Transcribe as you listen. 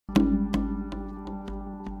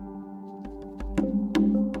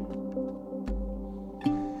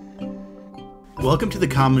Welcome to the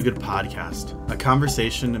Common Good Podcast, a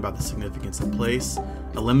conversation about the significance of place,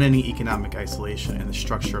 eliminating economic isolation, and the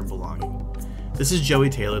structure of belonging. This is Joey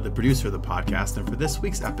Taylor, the producer of the podcast, and for this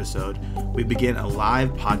week's episode, we begin a live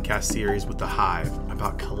podcast series with the Hive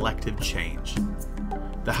about collective change.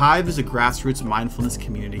 The Hive is a grassroots mindfulness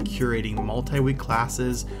community curating multi-week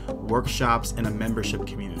classes, workshops, and a membership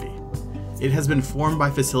community. It has been formed by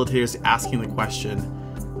facilitators asking the question,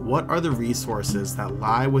 what are the resources that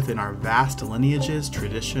lie within our vast lineages,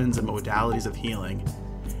 traditions, and modalities of healing,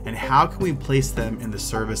 and how can we place them in the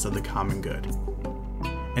service of the common good?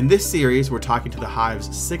 In this series, we're talking to the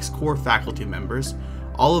Hive's 6 core faculty members,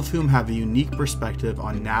 all of whom have a unique perspective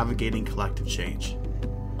on navigating collective change.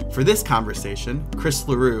 For this conversation, Chris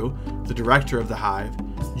LaRue, the director of the Hive,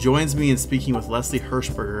 joins me in speaking with Leslie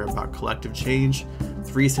Hershberger about collective change,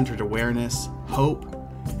 three-centered awareness, hope,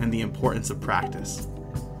 and the importance of practice.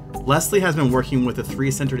 Leslie has been working with the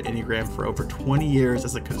three-centered Enneagram for over 20 years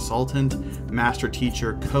as a consultant, master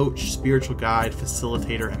teacher, coach, spiritual guide,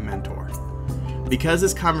 facilitator, and mentor. Because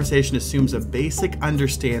this conversation assumes a basic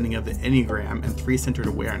understanding of the Enneagram and three-centered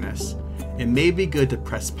awareness, it may be good to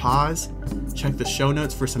press pause, check the show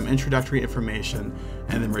notes for some introductory information,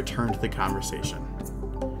 and then return to the conversation.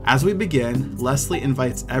 As we begin, Leslie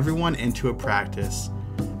invites everyone into a practice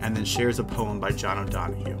and then shares a poem by John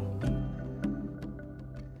O'Donohue.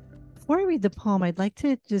 Before I read the poem, I'd like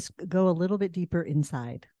to just go a little bit deeper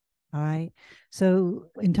inside. All right. So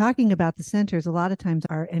in talking about the centers, a lot of times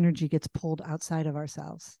our energy gets pulled outside of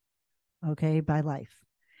ourselves, okay, by life.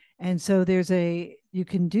 And so you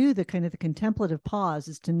can do the kind of the contemplative pause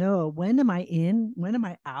is to know when am I in, when am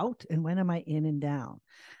I out, and when am I in and down.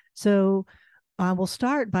 So we'll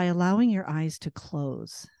start by allowing your eyes to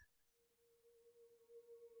close.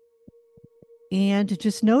 And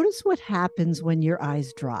just notice what happens when your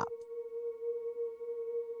eyes drop.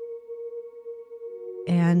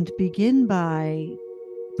 And begin by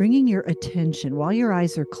bringing your attention, while your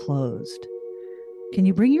eyes are closed, can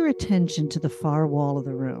you bring your attention to the far wall of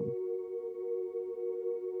the room?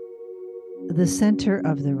 The center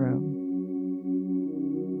of the room.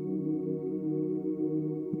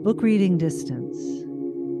 Book reading distance.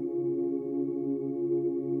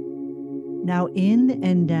 Now in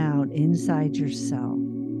and down inside yourself.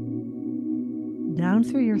 Down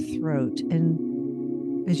through your throat, and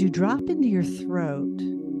as you drop into your throat,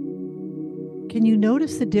 can you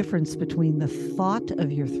notice the difference between the thought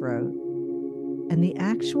of your throat and the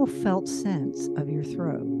actual felt sense of your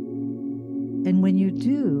throat? And when you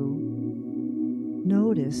do,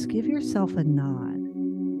 notice, give yourself a nod.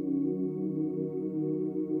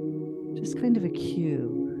 Just kind of a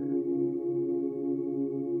cue.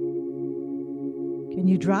 Can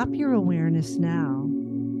you drop your awareness now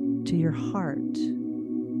to your heart?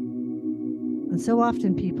 And so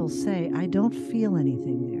often people say, I don't feel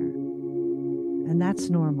anything there. And that's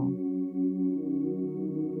normal.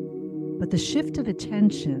 But the shift of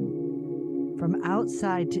attention from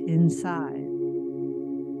outside to inside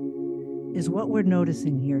is what we're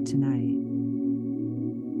noticing here tonight.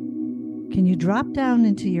 Can you drop down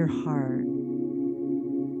into your heart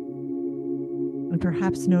and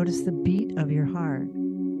perhaps notice the beat of your heart?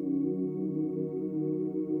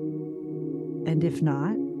 And if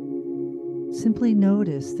not, simply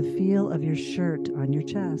notice the feel of your shirt on your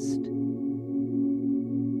chest.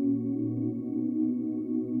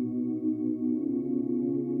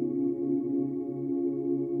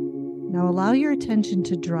 Now allow your attention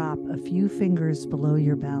to drop a few fingers below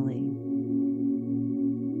your belly,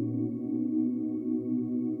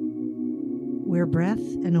 where breath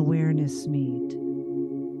and awareness meet.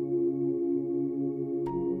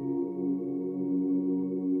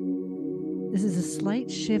 This is a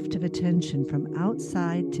slight shift of attention from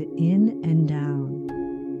outside to in and down.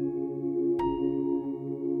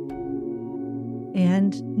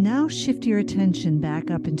 And now shift your attention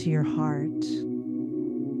back up into your heart.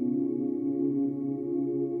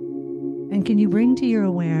 And can you bring to your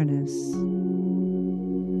awareness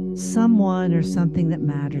someone or something that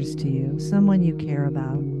matters to you, someone you care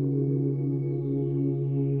about?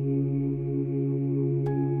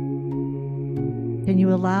 Can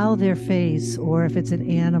you allow their face, or if it's an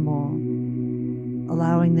animal,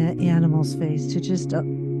 allowing that animal's face to just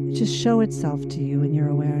show itself to you in your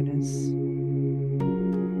awareness?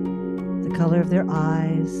 The color of their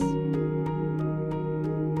eyes,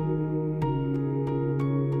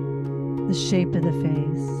 the shape of the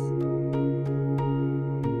face.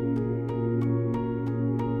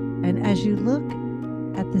 And as you look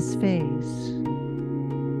at this face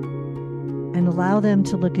and allow them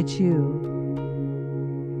to look at you,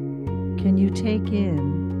 can you take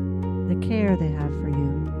in the care they have for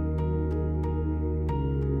you?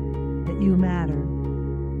 that you matter.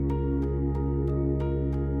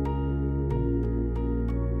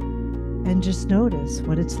 And just notice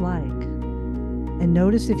what it's like. And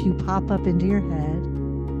notice if you pop up into your head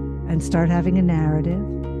and start having a narrative,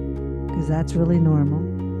 because that's really normal.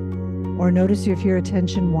 Or notice if your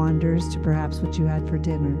attention wanders to perhaps what you had for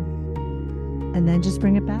dinner. And then just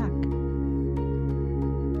bring it back.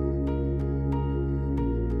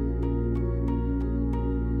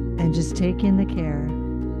 And just take in the care.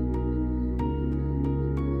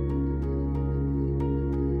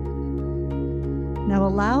 Now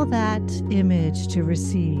allow that image to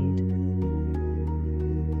recede.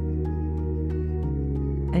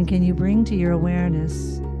 And can you bring to your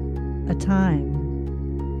awareness a time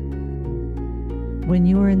when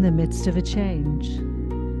you were in the midst of a change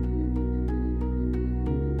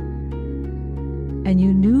and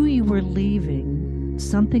you knew you were leaving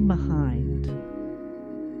something behind?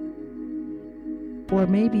 Or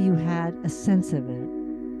maybe you had a sense of it.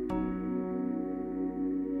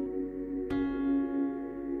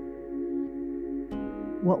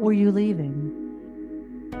 What were you leaving?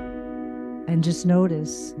 And just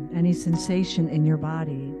notice any sensation in your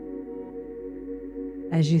body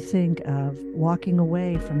as you think of walking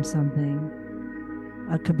away from something.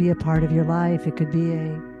 It could be a part of your life. It could be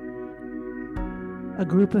a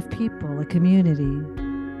group of people, a community,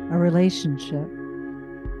 a relationship,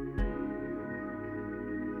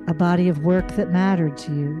 a body of work that mattered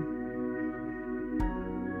to you.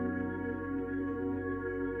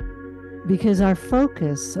 Because our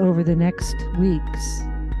focus over the next weeks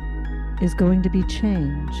is going to be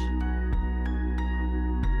change.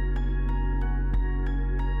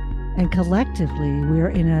 And collectively, we are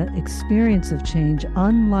in an experience of change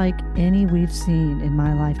unlike any we've seen in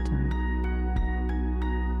my lifetime.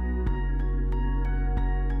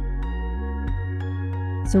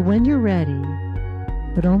 So when you're ready,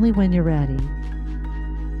 but only when you're ready,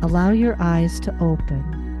 allow your eyes to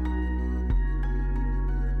open.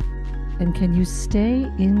 And can you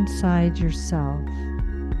stay inside yourself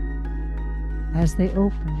as they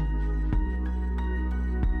open?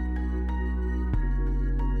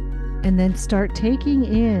 And then start taking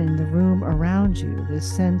in the room around you. This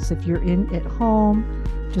sense, if you're at home,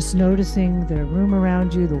 just noticing the room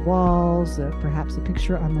around you, the walls, perhaps a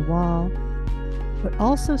picture on the wall, but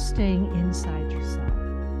also staying inside yourself.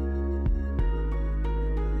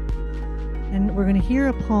 And we're going to hear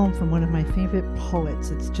a poem from one of my favorite poets.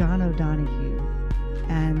 It's John O'Donohue.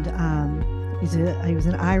 And he was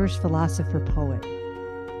an Irish philosopher poet.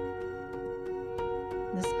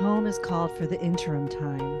 This poem is called For the Interim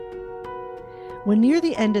Time. When near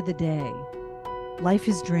the end of the day, life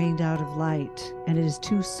is drained out of light, and it is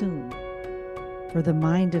too soon for the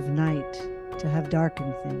mind of night to have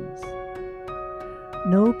darkened things.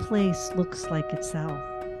 No place looks like itself.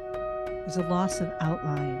 There's a loss of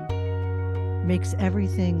outline. Makes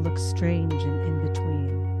everything look strange and in between.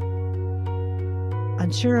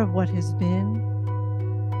 Unsure of what has been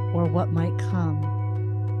or what might come.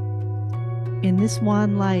 In this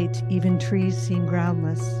wan light, even trees seem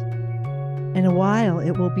groundless. In a while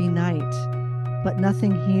it will be night, but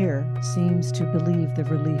nothing here seems to believe the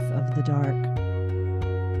relief of the dark.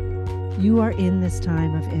 You are in this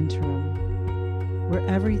time of interim, where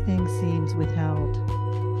everything seems withheld.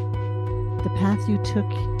 The path you took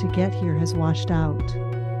to get here has washed out,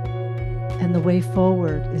 and the way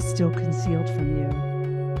forward is still concealed from you.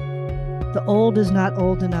 The old is not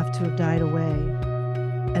old enough to have died away,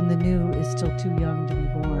 and the new is still too young to be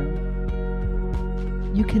born.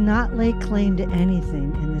 You cannot lay claim to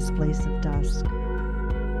anything in this place of dusk.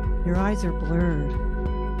 Your eyes are blurred,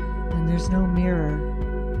 and there's no mirror.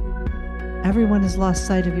 Everyone has lost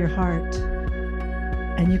sight of your heart,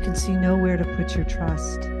 and you can see nowhere to put your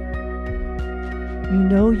trust. You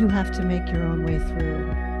know you have to make your own way through.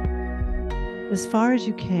 As far as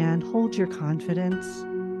you can, hold your confidence.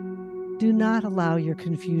 Do not allow your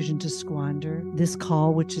confusion to squander this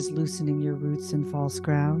call which is loosening your roots in false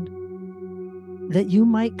ground, that you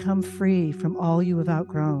might come free from all you have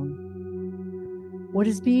outgrown. What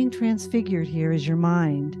is being transfigured here is your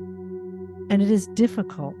mind, and it is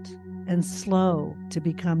difficult and slow to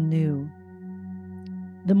become new.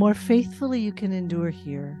 The more faithfully you can endure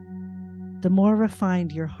here, the more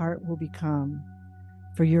refined your heart will become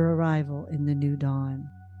for your arrival in the new dawn.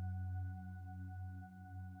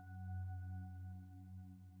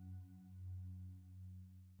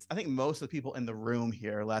 I think most of the people in the room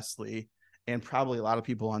here, Leslie, and probably a lot of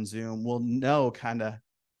people on Zoom will know kind of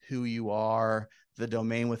who you are, the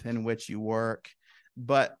domain within which you work.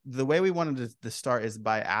 But the way we wanted to start is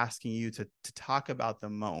by asking you to talk about the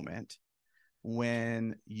moment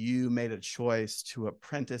when you made a choice to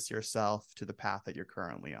apprentice yourself to the path that you're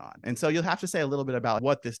currently on. And so you'll have to say a little bit about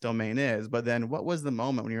what this domain is, but then what was the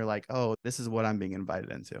moment when you're like, oh, this is what I'm being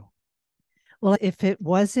invited into? Well, if it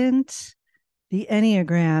wasn't the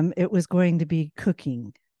Enneagram, it was going to be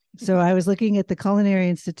cooking. So I was looking at the Culinary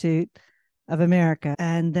Institute of America,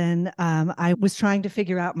 and then I was trying to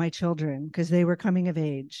figure out my children because they were coming of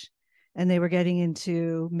age and they were getting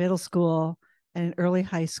into middle school and early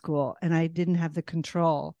high school, and I didn't have the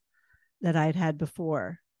control that I'd had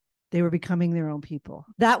before. They were becoming their own people.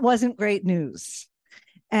 That wasn't great news.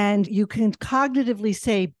 And you can cognitively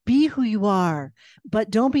say, be who you are, but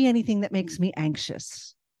don't be anything that makes me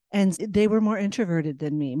anxious. And they were more introverted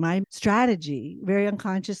than me. My strategy, very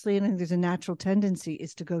unconsciously, and I think there's a natural tendency,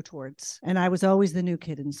 is to go towards. And I was always the new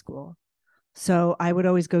kid in school. So I would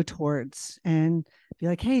always go towards and be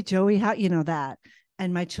like, hey, Joey, how, that.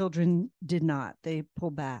 And my children did not. They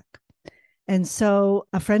pulled back. And so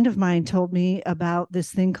a friend of mine told me about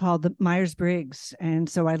this thing called the Myers-Briggs. And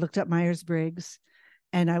so I looked up Myers-Briggs,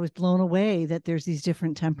 and I was blown away that there's these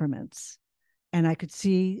different temperaments. And I could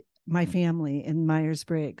see my family in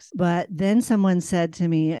Myers-Briggs. But then someone said to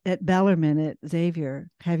me at Bellarmine at Xavier,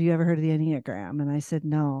 have you ever heard of the Enneagram? And I said,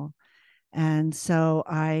 no. And so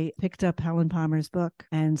I picked up Helen Palmer's book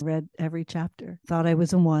and read every chapter. Thought I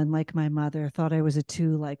was a 1 like my mother. Thought I was a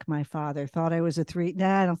 2 like my father. Thought I was a 3.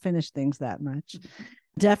 Nah, I don't finish things that much.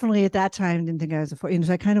 Definitely at that time, didn't think I was a 4.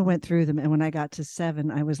 So I kind of went through them. And when I got to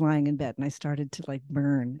 7, I was lying in bed and I started to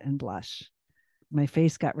burn and blush. My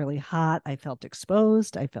face got really hot. I felt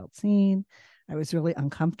exposed. I felt seen. I was really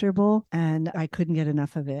uncomfortable and I couldn't get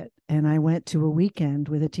enough of it. And I went to a weekend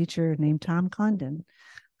with a teacher named Tom Condon,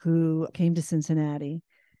 who came to Cincinnati,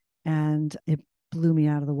 and it blew me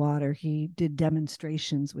out of the water. He did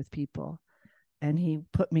demonstrations with people and he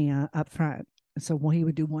put me up front. So he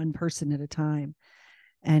would do one person at a time,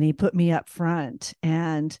 and he put me up front,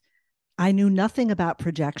 and I knew nothing about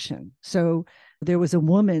projection. So there was a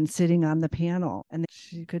woman sitting on the panel and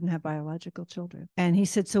she couldn't have biological children. And he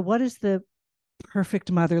said, so what is the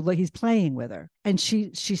perfect mother? He's playing with her. And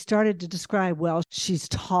she started to describe, well, she's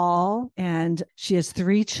tall and she has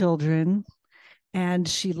 3 children and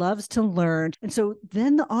she loves to learn. And so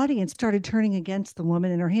then the audience started turning against the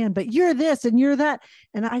woman in her hand, but you're this and you're that.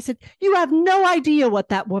 And I said, you have no idea what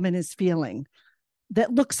that woman is feeling.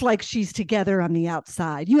 That looks like she's together on the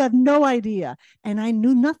outside. You have no idea. And I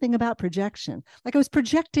knew nothing about projection. Like I was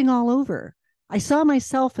projecting all over. I saw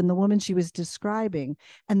myself in the woman she was describing,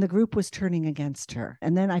 and the group was turning against her.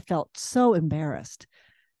 And then I felt so embarrassed.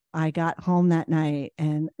 I got home that night,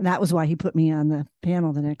 and that was why he put me on the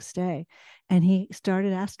panel the next day. And he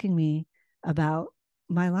started asking me about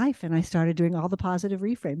my life, and I started doing all the positive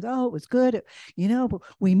reframes. Oh, it was good. But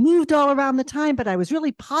we moved all around the time, but I was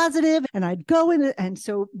really positive, and I'd go in it. And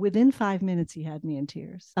so within 5 minutes, he had me in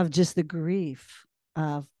tears of just the grief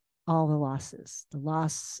of all the losses, the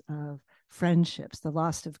loss of friendships, the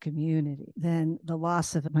loss of community, then the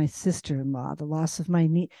loss of my sister-in-law, the loss of my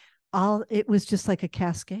niece. It was just like a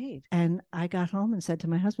cascade. And I got home and said to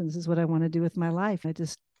my husband, this is what I want to do with my life. I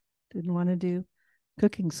just didn't want to do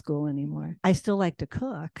cooking school anymore. I still like to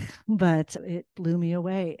cook, but it blew me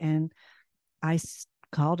away. And I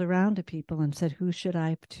called around to people and said, who should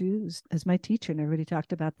I choose as my teacher? And everybody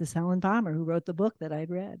talked about this Helen Palmer, who wrote the book that I'd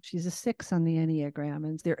read. She's a 6 on the Enneagram,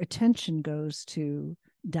 and their attention goes to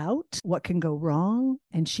doubt, what can go wrong.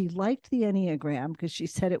 And she liked the Enneagram because she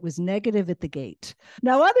said it was negative at the gate.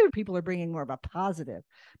 Now, other people are bringing more of a positive,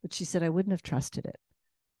 but she said, I wouldn't have trusted it.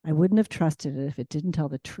 I wouldn't have trusted it if it didn't tell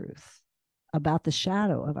the truth about the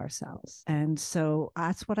shadow of ourselves. And so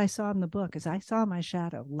that's what I saw in the book, is I saw my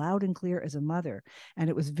shadow loud and clear as a mother. And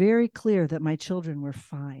it was very clear that my children were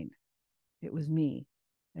fine. It was me.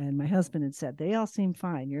 And my husband had said, they all seem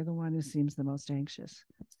fine. You're the one who seems the most anxious.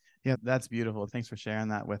 Yeah, that's beautiful. Thanks for sharing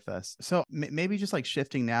that with us. So maybe just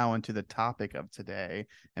shifting now into the topic of today.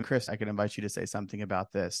 And Chris, I could invite you to say something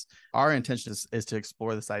about this. Our intention is to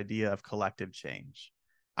explore this idea of collective change.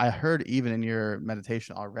 I heard even in your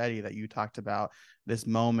meditation already that you talked about this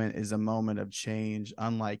moment is a moment of change,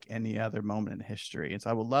 unlike any other moment in history. And so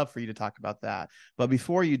I would love for you to talk about that. But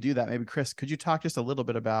before you do that, maybe Chris, could you talk just a little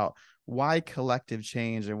bit about why collective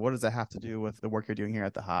change and what does that have to do with the work you're doing here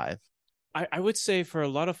at the Hive? I would say for a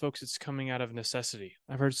lot of folks, it's coming out of necessity.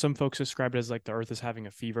 I've heard some folks describe it as the earth is having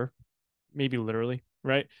a fever, maybe literally,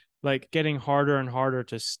 right? Getting harder and harder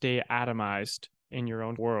to stay atomized in your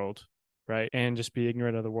own world, right? And just be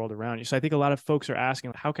ignorant of the world around you. So I think a lot of folks are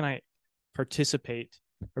asking, how can I participate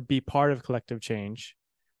or be part of collective change?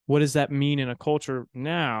 What does that mean in a culture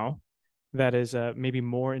now that is maybe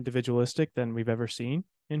more individualistic than we've ever seen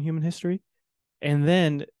in human history? And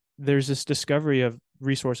then there's this discovery of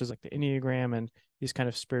resources like the Enneagram and these kind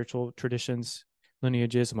of spiritual traditions,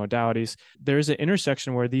 lineages, and modalities. There's an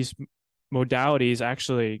intersection where these modalities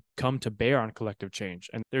actually come to bear on collective change.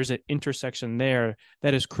 And there's an intersection there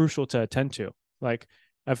that is crucial to attend to. Like,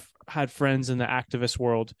 I've had friends in the activist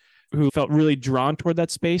world who felt really drawn toward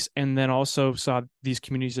that space, and then also saw these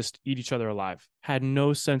communities just eat each other alive, had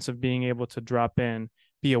no sense of being able to drop in,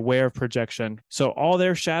 be aware of projection. So all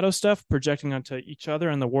their shadow stuff projecting onto each other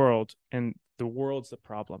and the world, and the world's the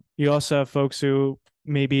problem. You also have folks who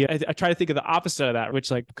maybe, I try to think of the opposite of that,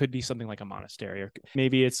 which like could be something like a monastery, or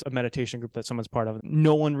maybe it's a meditation group that someone's part of.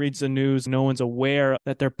 No one reads the news. No one's aware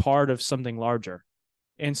that they're part of something larger.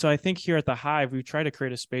 And so I think here at the Hive, we try to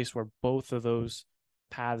create a space where both of those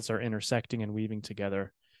paths are intersecting and weaving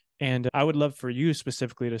together. And I would love for you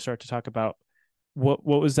specifically to start to talk about what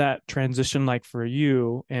was that transition like for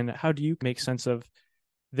you, and how do you make sense of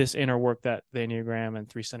this inner work that the Enneagram and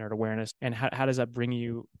three-centered awareness, and how does that bring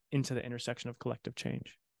you into the intersection of collective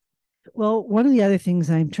change? Well, one of the other things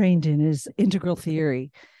I'm trained in is integral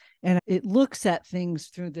theory. And it looks at things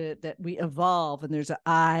through that we evolve, and there's an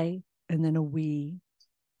I and then a we,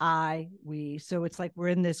 we. So it's like we're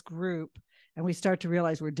in this group and we start to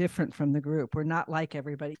realize we're different from the group. We're not like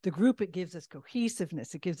everybody. The group, it gives us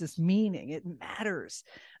cohesiveness. It gives us meaning. It matters.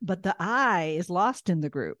 But the I is lost in the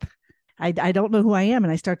group. I don't know who I am,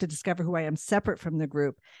 and I start to discover who I am separate from the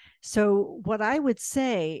group. So what I would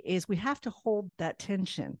say is we have to hold that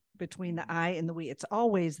tension between the I and the we. It's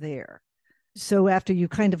always there. So after you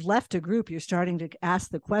kind of left a group, you're starting to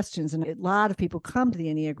ask the questions. And a lot of people come to the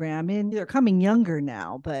Enneagram, and they're coming younger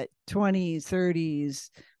now, but 20s,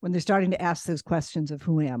 30s, when they're starting to ask those questions of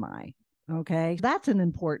who am I? Okay. That's an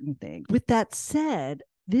important thing. With that said,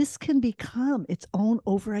 this can become its own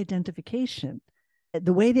over-identification.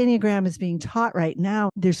 The way the Enneagram is being taught right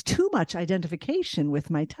now, there's too much identification with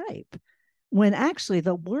my type, when actually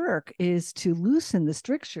the work is to loosen the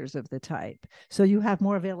strictures of the type. So you have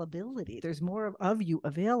more availability. There's more of you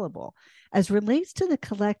available as relates to the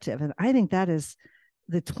collective. And I think that is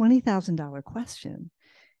the $20,000 question,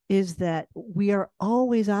 is that we are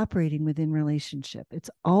always operating within relationship. It's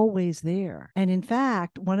always there. And in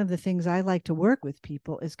fact, one of the things I like to work with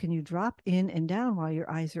people is, can you drop in and down while your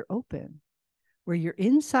eyes are open, where you're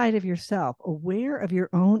inside of yourself, aware of your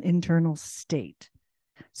own internal state.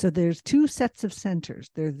 So there's two sets of centers.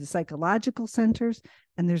 There's the psychological centers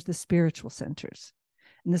and there's the spiritual centers.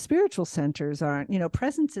 And the spiritual centers aren't,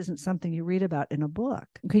 presence isn't something you read about in a book.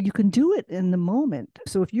 Okay, you can do it in the moment.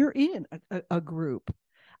 So if you're in a group,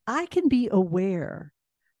 I can be aware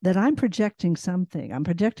that I'm projecting something. I'm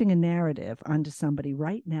projecting a narrative onto somebody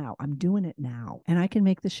right now. I'm doing it now, and I can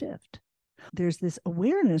make the shift. There's this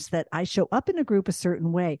awareness that I show up in a group a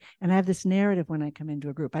certain way, and I have this narrative when I come into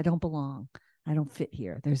a group. I don't belong. I don't fit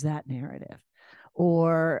here. There's that narrative.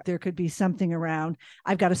 Or there could be something around,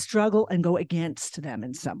 I've got to struggle and go against them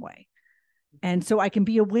in some way. And so I can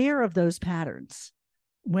be aware of those patterns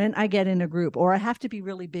when I get in a group, or I have to be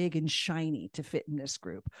really big and shiny to fit in this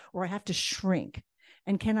group, or I have to shrink.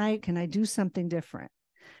 And can I do something different?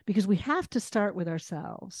 Because we have to start with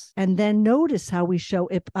ourselves and then notice how we show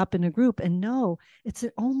up in a group, and know it's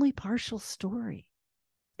an only partial story.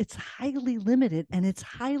 It's highly limited and it's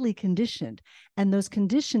highly conditioned. And those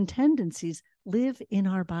conditioned tendencies live in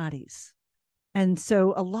our bodies. And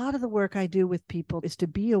so a lot of the work I do with people is to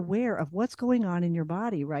be aware of what's going on in your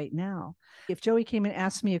body right now. If Joey came and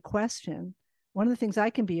asked me a question, one of the things I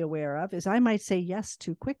can be aware of is I might say yes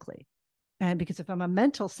too quickly. And because if I'm a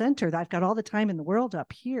mental center, I've got all the time in the world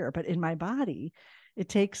up here, but in my body, it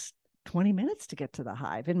takes 20 minutes to get to the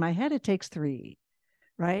hive. In my head, it takes 3,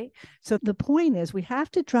 right? So the point is, we have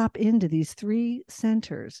to drop into these 3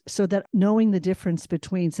 centers so that knowing the difference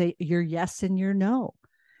between, say, your yes and your no.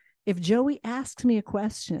 If Joey asks me a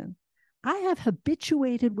question, I have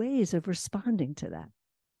habituated ways of responding to that.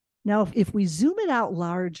 Now, if we zoom it out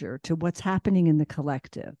larger to what's happening in the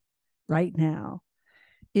collective right now,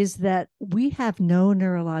 is that we have no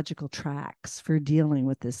neurological tracks for dealing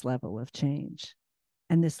with this level of change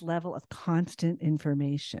and this level of constant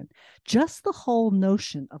information. Just the whole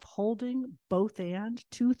notion of holding both and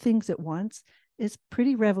 2 things at once is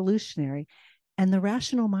pretty revolutionary, and the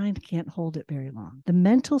rational mind can't hold it very long. The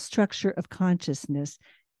mental structure of consciousness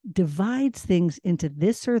divides things into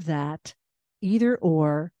this or that, either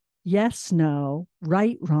or, yes, no,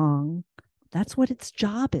 right, wrong. That's what its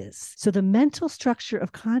job is. So the mental structure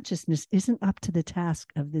of consciousness isn't up to the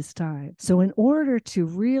task of this time. So in order to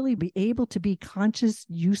really be able to be conscious,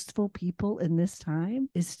 useful people in this time,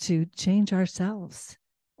 is to change ourselves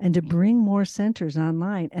and to bring more centers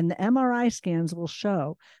online. And the MRI scans will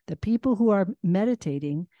show that people who are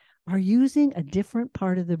meditating are using a different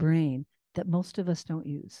part of the brain that most of us don't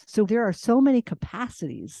use. So there are so many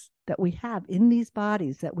capacities that we have in these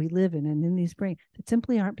bodies that we live in and in these brains that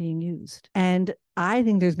simply aren't being used. And I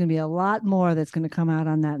think there's going to be a lot more that's going to come out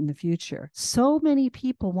on that in the future. So many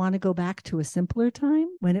people want to go back to a simpler time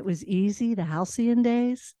when it was easy, the halcyon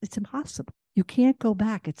days. It's impossible. You can't go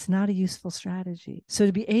back. It's not a useful strategy. So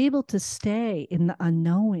to be able to stay in the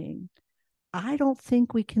unknowing, I don't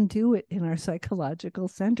think we can do it in our psychological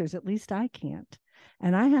centers. At least I can't.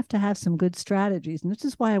 And I have to have some good strategies. And this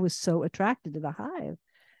is why I was so attracted to the Hive.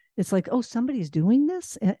 It's like, oh, somebody's doing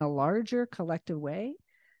this in a larger collective way.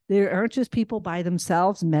 There aren't just people by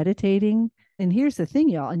themselves meditating. And here's the thing,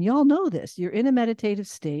 y'all, and y'all know this. You're in a meditative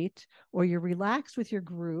state or you're relaxed with your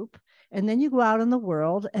group, and then you go out in the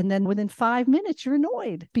world, and then within 5 minutes, you're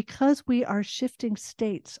annoyed because we are shifting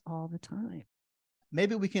states all the time.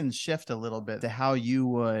 Maybe we can shift a little bit to how you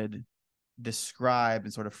would describe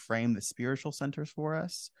and sort of frame the spiritual centers for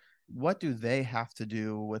us. What do they have to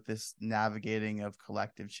do with this navigating of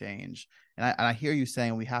collective change? And I hear you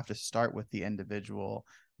saying we have to start with the individual,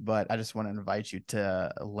 but I just want to invite you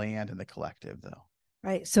to land in the collective, though.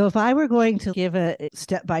 Right. So if I were going to give a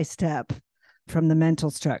step-by-step from the mental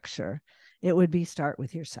structure, it would be start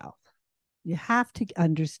with yourself. You have to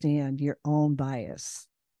understand your own bias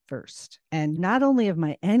first. And not only of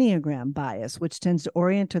my Enneagram bias, which tends to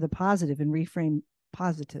orient to the positive and reframe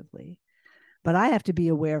positively, but I have to be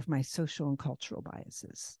aware of my social and cultural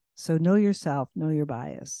biases. So know yourself, know your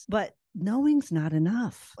bias. But knowing's not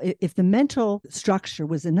enough. If the mental structure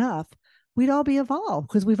was enough, we'd all be evolved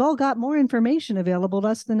because we've all got more information available to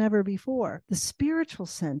us than ever before. The spiritual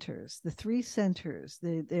centers, the three centers,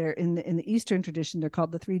 they're in the Eastern tradition, they're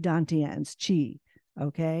called the three Dantians, Chi,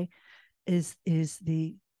 okay, is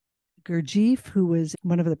the Gurdjieff, who was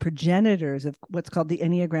one of the progenitors of what's called the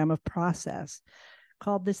Enneagram of process,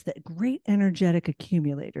 called this the great energetic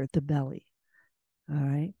accumulator, the belly. All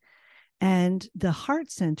right. And the heart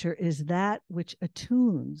center is that which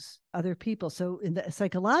attunes other people. So in the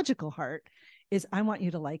psychological heart is, I want you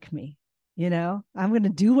to like me. You know, I'm going to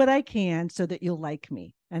do what I can so that you'll like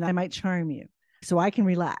me and I might charm you so I can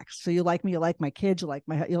relax. So you like me, you like my kids,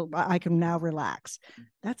 I can now relax.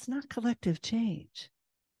 That's not collective change.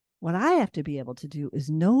 What I have to be able to do is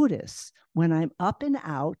notice when I'm up and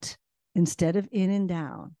out instead of in and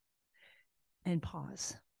down, and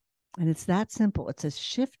pause. And it's that simple. It's a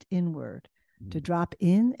shift inward to drop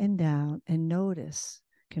in and down and notice,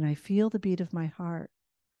 can I feel the beat of my heart?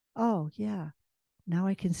 Oh, yeah. Now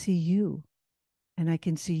I can see you. And I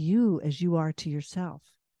can see you as you are to yourself.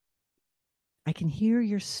 I can hear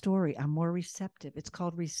your story. I'm more receptive. It's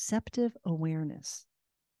called receptive awareness.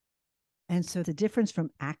 And so the difference from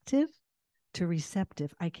active to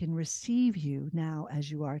receptive, I can receive you now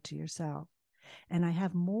as you are to yourself. And I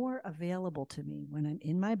have more available to me when I'm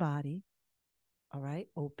in my body, all right,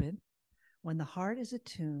 open, when the heart is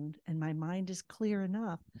attuned and my mind is clear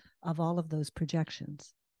enough of all of those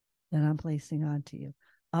projections that I'm placing onto you,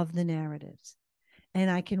 of the narratives.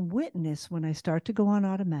 And I can witness when I start to go on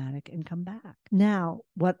automatic and come back. Now,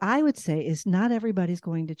 what I would say is not everybody's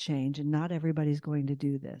going to change and not everybody's going to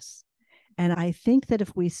do this. And I think that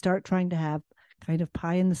if we start trying to have kind of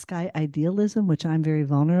pie in the sky idealism, which I'm very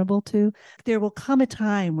vulnerable to, there will come a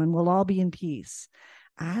time when we'll all be in peace.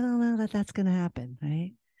 I don't know that that's going to happen,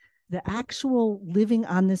 right? The actual living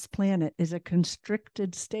on this planet is a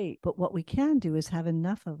constricted state. But what we can do is have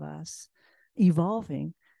enough of us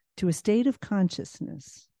evolving to a state of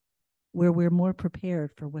consciousness where we're more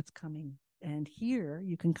prepared for what's coming. And here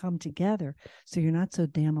you can come together so you're not so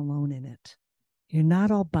damn alone in it. You're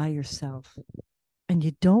not all by yourself and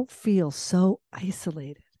you don't feel so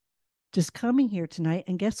isolated. Just coming here tonight.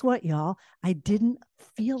 And guess what, y'all? I didn't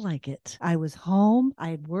feel like it. I was home. I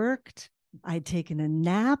had worked. I'd taken a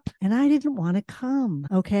nap and I didn't want to come.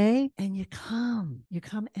 Okay. And you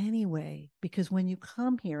come anyway, because when you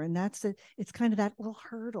come here, and it's kind of that little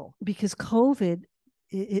hurdle, because COVID,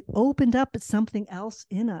 it opened up something else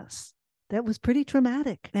in us that was pretty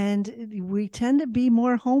traumatic. And we tend to be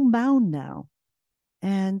more homebound now.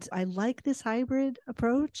 And I like this hybrid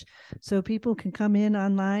approach. So people can come in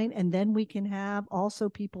online and then we can have also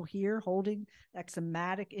people here holding that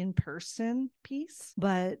somatic in-person piece.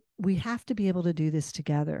 But we have to be able to do this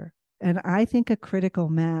together. And I think a critical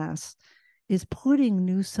mass is putting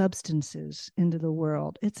new substances into the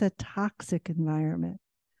world. It's a toxic environment.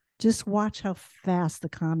 Just watch how fast the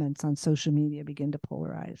comments on social media begin to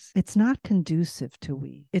polarize. It's not conducive to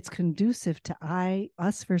we. It's conducive to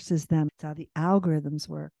us versus them. It's how the algorithms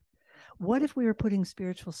work. What if we were putting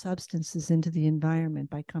spiritual substances into the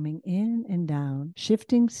environment by coming in and down,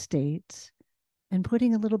 shifting states, and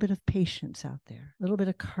putting a little bit of patience out there, a little bit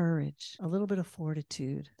of courage, a little bit of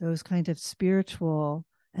fortitude, those kind of spiritual,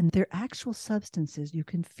 and they're actual substances. You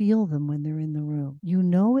can feel them when they're in the room. You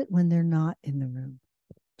know it when they're not in the room.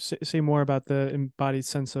 Say more about the embodied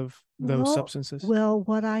sense of those substances. Well,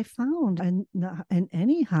 what I found in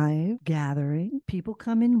any hive gathering, people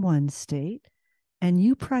come in one state and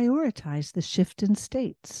you prioritize the shift in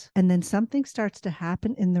states. And then something starts to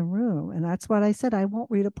happen in the room. And that's what I said. I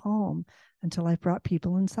won't read a poem until I've brought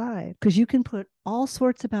people inside. Because you can put all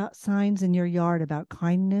sorts about signs in your yard about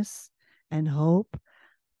kindness and hope.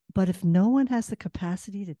 But if no one has the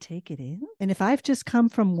capacity to take it in, and if I've just come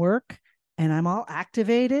from work and I'm all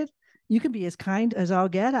activated, you can be as kind as I'll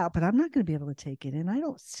get out, but I'm not going to be able to take it in. I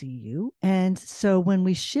don't see you. And so when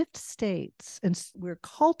we shift states and we're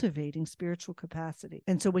cultivating spiritual capacity.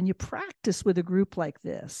 And so when you practice with a group like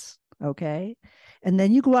this, okay, and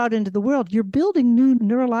then you go out into the world, you're building new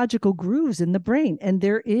neurological grooves in the brain. And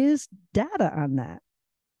there is data on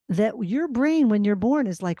that your brain when you're born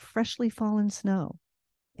is like freshly fallen snow.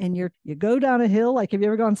 And you go down a hill, like have you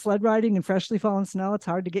ever gone sled riding in freshly fallen snow? It's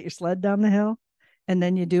hard to get your sled down the hill. And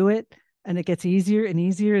then you do it and it gets easier and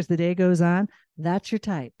easier as the day goes on. That's your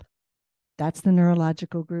type. That's the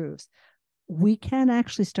neurological grooves. We can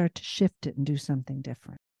actually start to shift it and do something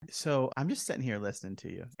different. So I'm just sitting here listening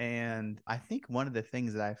to you. And I think one of the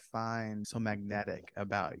things that I find so magnetic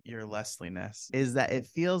about your Leslie-ness is that it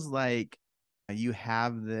feels like you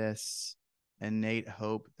have this innate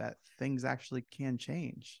hope that things actually can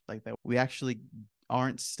change, like that we actually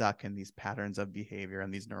aren't stuck in these patterns of behavior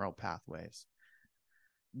and these neural pathways.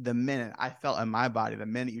 The minute I felt in my body, the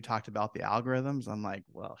minute you talked about the algorithms, I'm like,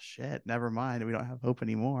 well, shit, never mind. We don't have hope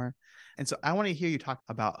anymore. And so I want to hear you talk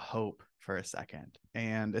about hope for a second,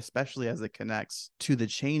 and especially as it connects to the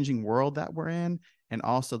changing world that we're in and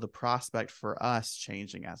also the prospect for us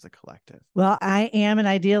changing as a collective. Well, I am an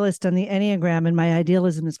idealist on the Enneagram, and my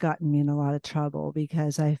idealism has gotten me in a lot of trouble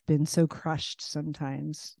because I've been so crushed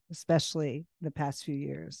sometimes, especially the past few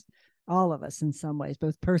years. All of us in some ways,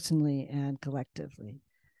 both personally and collectively.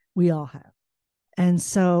 We all have. And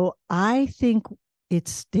so I think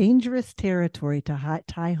it's dangerous territory to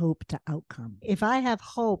tie hope to outcome. If I have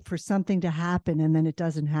hope for something to happen and then it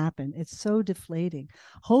doesn't happen, it's so deflating.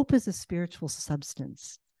 Hope is a spiritual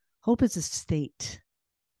substance. Hope is a state.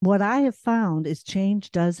 What I have found is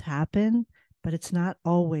change does happen, but it's not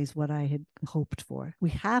always what I had hoped for. We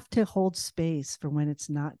have to hold space for when it's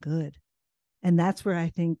not good. And that's where I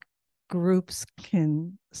think groups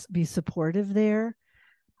can be supportive there.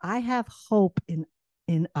 I have hope in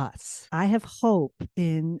us. I have hope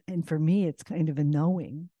and for me, it's kind of a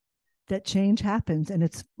knowing that change happens, and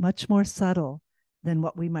it's much more subtle than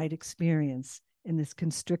what we might experience in this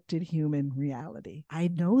constricted human reality. I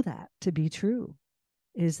know that to be true,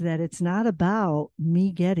 is that it's not about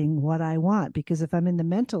me getting what I want, because if I'm in the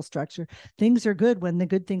mental structure, things are good when the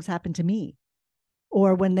good things happen to me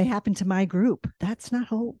or when they happen to my group. That's not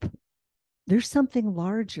hope. There's something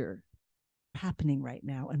larger happening right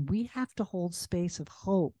now, and we have to hold space of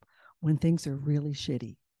hope when things are really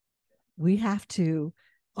shitty. We have to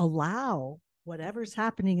allow whatever's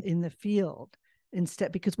happening in the field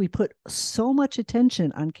instead, because we put so much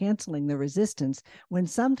attention on canceling the resistance when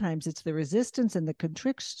sometimes it's the resistance and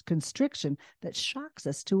the constriction that shocks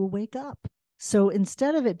us to wake up. So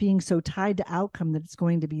instead of it being so tied to outcome that it's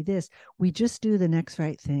going to be this, we just do the next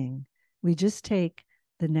right thing. We just take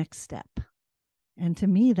the next step. And to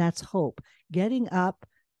me, that's hope. Getting up,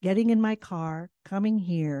 getting in my car, coming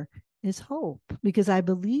here is hope, because I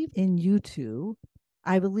believe in you two.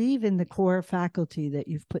 I believe in the core faculty that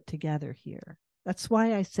you've put together here. That's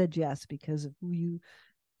why I said yes, because of the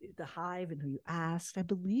Hive and who you asked. I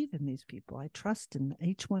believe in these people. I trust in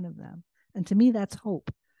each one of them. And to me, that's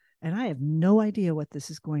hope. And I have no idea what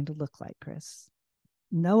this is going to look like, Chris.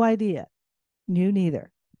 No idea. You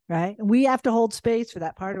neither. Right? And we have to hold space for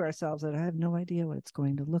that part of ourselves that I have no idea what it's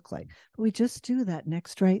going to look like. But we just do that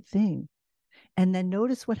next right thing. And then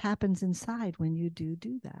notice what happens inside when you do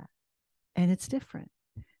that. And it's different.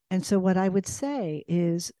 And so what I would say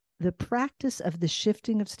is the practice of the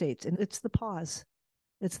shifting of states, and it's the pause.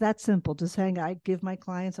 It's that simple. Just saying, I give my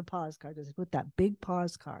clients a pause card. Just put that big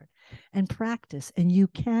pause card and practice. And you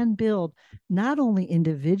can build not only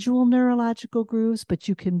individual neurological grooves, but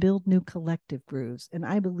you can build new collective grooves. And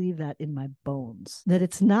I believe that in my bones, that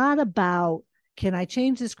it's not about, can I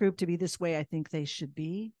change this group to be this way I think they should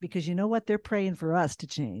be? Because you know what? They're praying for us to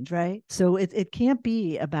change, right? So it can't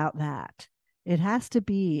be about that. It has to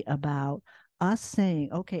be about us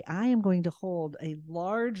saying, okay, I am going to hold a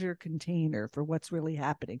larger container for what's really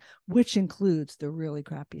happening, which includes the really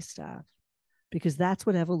crappy stuff, because that's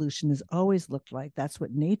what evolution has always looked like. That's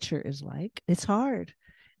what nature is like. It's hard.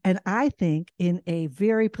 And I think in a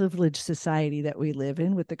very privileged society that we live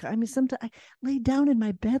in sometimes I laid down in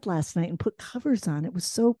my bed last night and put covers on. It was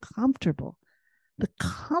so comfortable. The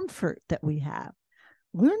comfort that we have.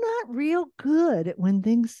 We're not real good at when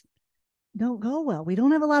things don't go well. We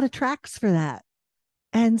don't have a lot of tracks for that.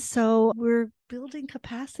 And so we're building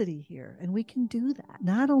capacity here, and we can do that,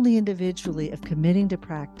 not only individually of committing to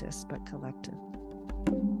practice, but collective.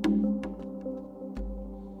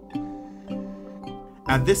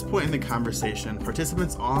 At this point in the conversation,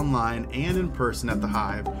 participants online and in person at the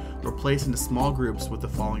Hive were placed into small groups with the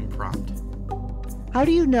following prompt. How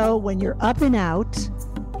do you know when you're up and out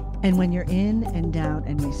and when you're in and down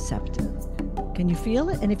and receptive? Can you feel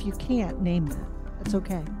it? And if you can't, name that. That's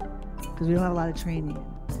okay, because we don't have a lot of training.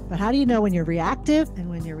 But how do you know when you're reactive and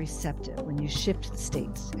when you're receptive, when you shift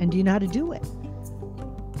states? And do you know how to do it?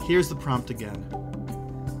 Here's the prompt again.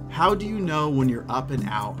 How do you know when you're up and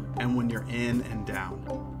out and when you're in and down?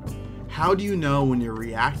 How do you know when you're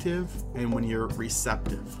reactive and when you're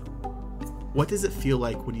receptive? What does it feel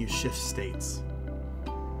like when you shift states?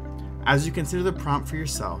 As you consider the prompt for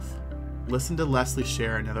yourself, listen to Leslie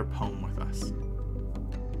share another poem with us.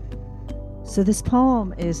 So this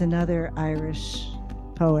poem is another Irish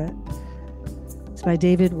poet. It's by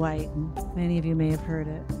David White, and many of you may have heard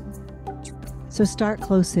it. So start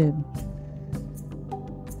close in.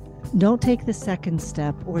 Don't take the second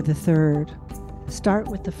step or the third. Start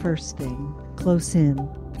with the first thing, close in.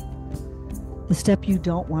 The step you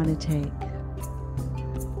don't want to take.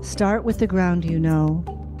 Start with the ground you know,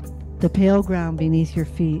 the pale ground beneath your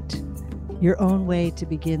feet, your own way to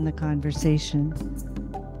begin the conversation.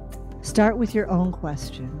 Start with your own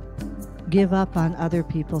question. Give up on other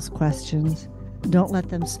people's questions. Don't let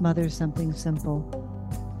them smother something simple.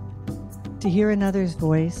 To hear another's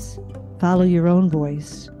voice, follow your own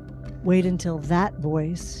voice. Wait until that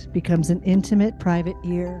voice becomes an intimate, private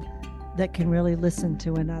ear that can really listen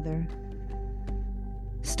to another.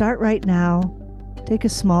 Start right now. Take a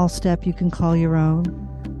small step you can call your own.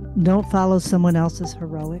 Don't follow someone else's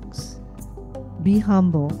heroics. Be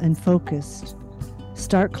humble and focused.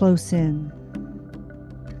 Start close in.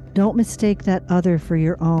 Don't mistake that other for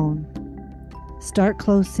your own. Start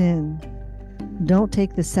close in. Don't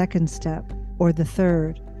take the second step or the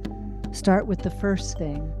third. Start with the first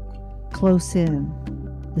thing, close in,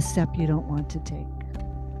 the step you don't want to take.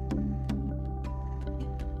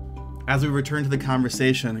 As we return to the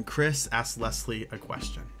conversation, Chris asked Leslie a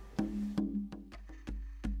question.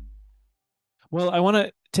 Well, I want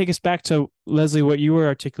to take us back to, Leslie, what you were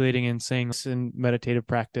articulating and saying in meditative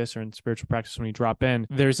practice or in spiritual practice when you drop in,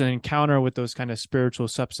 there's an encounter with those kind of spiritual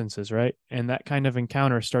substances, right? And that kind of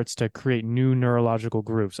encounter starts to create new neurological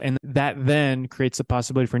grooves. And that then creates the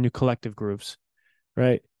possibility for new collective grooves,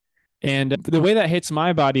 right? And the way that hits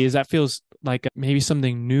my body is that feels like maybe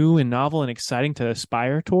something new and novel and exciting to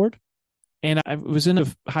aspire toward. And I was in a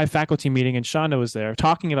Hive faculty meeting and Shonda was there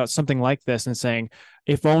talking about something like this and saying,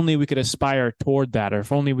 if only we could aspire toward that, or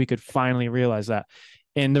if only we could finally realize that.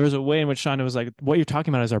 And there was a way in which Shonda was like, what you're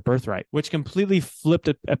talking about is our birthright, which completely flipped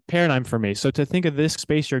a paradigm for me. So to think of this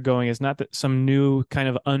space you're going is not that some new kind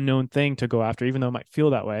of unknown thing to go after, even though it might feel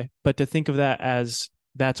that way, but to think of that as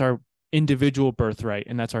that's our individual birthright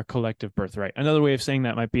and that's our collective birthright. Another way of saying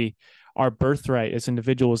that might be our birthright as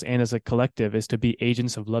individuals and as a collective is to be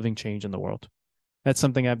agents of loving change in the world. That's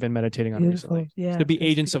something I've been meditating on recently. Yeah, to be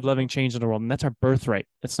agents of loving change in the world. And that's our birthright.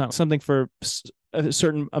 It's not something for a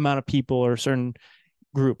certain amount of people or certain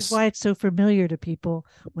groups. That's why it's so familiar to people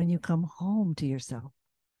when you come home to yourself.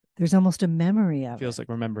 There's almost a memory of it. Feels like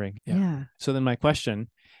remembering. Yeah. So then my question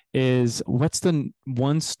is, what's the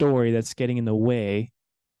one story that's getting in the way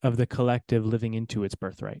of the collective living into its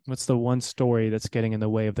birthright? What's the one story that's getting in the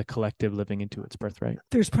way of the collective living into its birthright?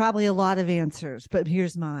 There's probably a lot of answers, but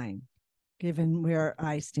here's mine. Given where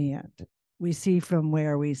I stand, we see from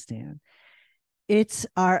where we stand. It's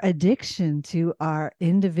our addiction to our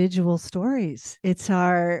individual stories. It's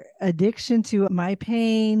our addiction to my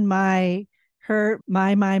pain, my hurt,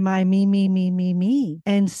 my, me.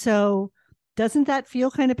 And so doesn't that feel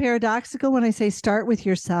kind of paradoxical when I say start with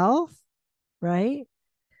yourself, right?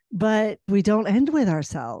 But we don't end with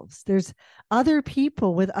ourselves. There's other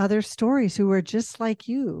people with other stories who are just like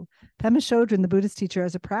you. Pema Chodron, the Buddhist teacher,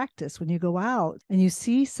 has a practice. When you go out and you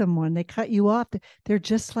see someone, they cut you off. They're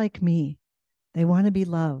just like me. They want to be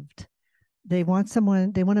loved. They want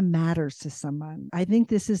someone, they want to matter to someone. I think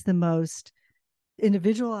this is the most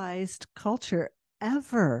individualized culture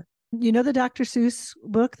ever. You know the Dr. Seuss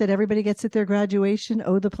book that everybody gets at their graduation,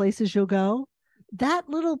 Oh, the Places You'll Go? That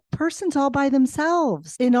little person's all by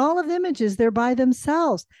themselves. In all of the images, they're by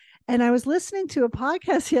themselves. And I was listening to a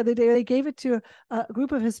podcast the other day. They gave it to a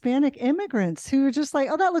group of Hispanic immigrants who were just like,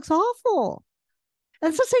 oh, that looks awful.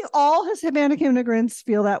 And so saying all Hispanic immigrants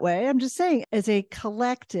feel that way. I'm just saying as a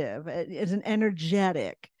collective, as an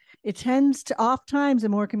energetic, it tends to oftentimes a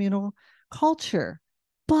more communal culture.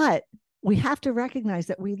 But we have to recognize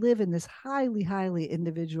that we live in this highly, highly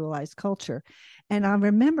individualized culture. And I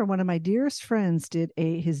remember one of my dearest friends did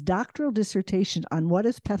his doctoral dissertation on what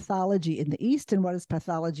is pathology in the East and what is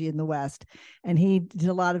pathology in the West. And he did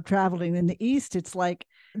a lot of traveling. In the East, it's like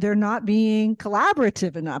they're not being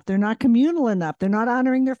collaborative enough. They're not communal enough. They're not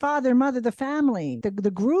honoring their father, mother, the family,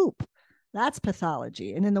 the group. That's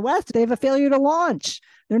pathology. And in the West, they have a failure to launch.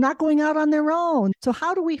 They're not going out on their own. So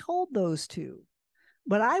how do we hold those two?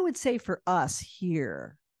 But I would say for us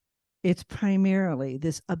here, it's primarily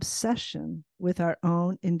this obsession with our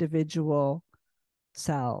own individual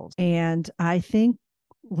selves. And I think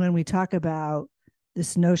when we talk about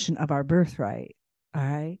this notion of our birthright, all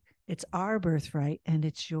right, it's our birthright and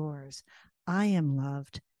it's yours. I am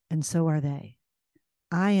loved and so are they.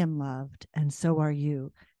 I am loved and so are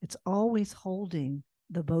you. It's always holding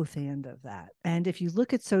the both end of that. And if you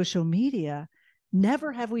look at social media,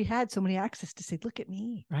 never have we had so many access to say, look at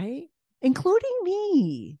me, right? Including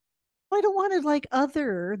me. I don't want to like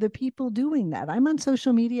other the people doing that. I'm on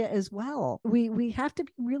social media as well. We have to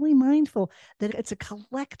be really mindful that it's a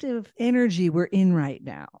collective energy we're in right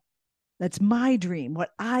now. That's my dream,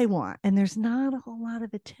 what I want. And there's not a whole lot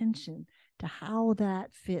of attention to how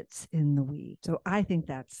that fits in the we. So I think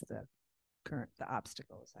that's the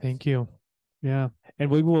obstacles. Thank you. Yeah.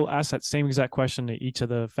 And we will ask that same exact question to each of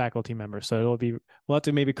the faculty members. So we'll have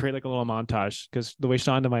to maybe create like a little montage because the way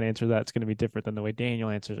Shonda might answer that is going to be different than the way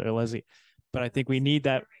Daniel answers or Leslie. But I think we need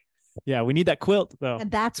that. Yeah. We need that quilt though.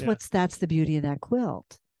 And that's the beauty of that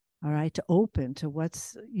quilt. All right. To open to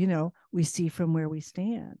what's, we see from where we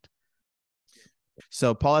stand.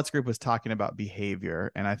 So Paulette's group was talking about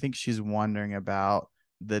behavior, and I think she's wondering about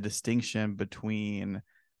the distinction between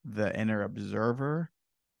the inner observer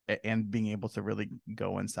and being able to really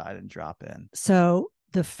go inside and drop in. So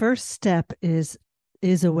the first step is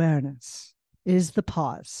awareness, is the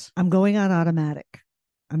pause. I'm going on automatic.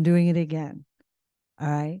 I'm doing it again. All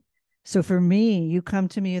right. So for me, you come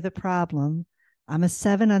to me with a problem. I'm a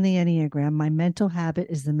 7 on the Enneagram. My mental habit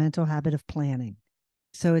is the mental habit of planning.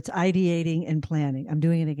 So it's ideating and planning. I'm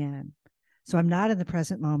doing it again. So I'm not in the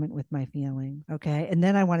present moment with my feeling. Okay. And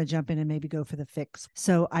then I want to jump in and maybe go for the fix.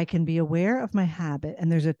 So I can be aware of my habit.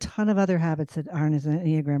 And there's a ton of other habits that aren't as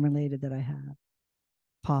Enneagram related that I have.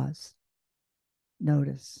 Pause.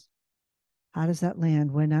 Notice. How does that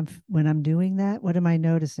land? When I'm doing that, what am I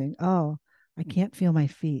noticing? Oh, I can't feel my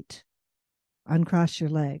feet. Uncross your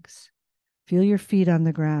legs. Feel your feet on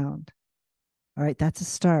the ground. All right, that's a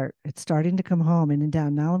start. It's starting to come home in and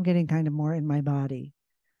down. Now I'm getting kind of more in my body.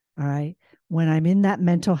 All right. When I'm in that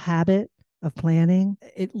mental habit of planning,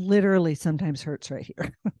 it literally sometimes hurts right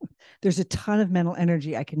here. There's a ton of mental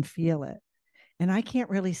energy. I can feel it. And I can't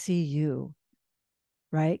really see you,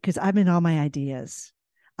 right? Because I'm in all my ideas.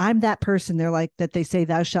 I'm that person. They're like that they say,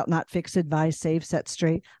 thou shalt not fix, advise, save, set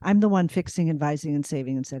straight. I'm the one fixing, advising, and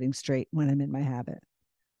saving and setting straight when I'm in my habit.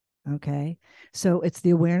 Okay. So it's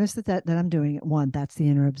the awareness that I'm doing it. One, that's the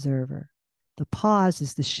inner observer. The pause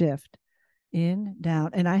is the shift in,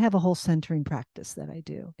 down. And I have a whole centering practice that I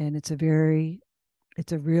do. And it's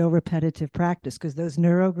a real repetitive practice because those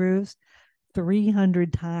neuro grooves,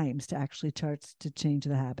 300 times to actually starts to change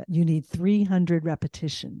the habit. You need 300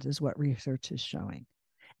 repetitions is what research is showing.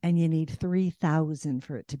 And you need 3,000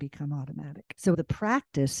 for it to become automatic. So the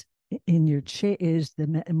practice in your chair is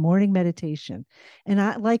the morning meditation. And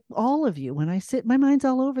I, like all of you, when I sit, my mind's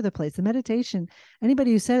all over the place. The meditation,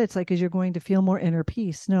 anybody who said it's like, 'cause you're going to feel more inner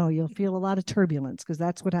peace. No, you'll feel a lot of turbulence because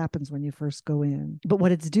that's what happens when you first go in. But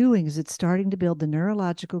what it's doing is it's starting to build the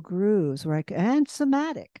neurological grooves and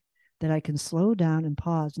somatic that I can slow down and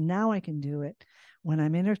pause. Now I can do it when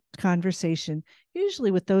I'm in a conversation,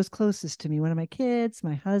 usually with those closest to me, one of my kids,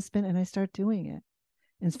 my husband, and I start doing it.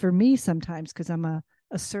 And for me, sometimes, because I'm a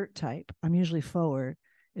assert type, I'm usually forward.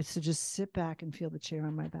 It's to just sit back and feel the chair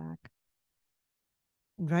on my back.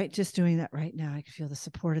 Right? Just doing that right now, I can feel the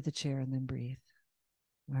support of the chair and then breathe.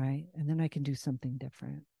 All right. And then I can do something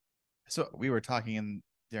different. So we were talking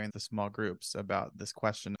during the small groups about this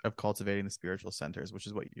question of cultivating the spiritual centers, which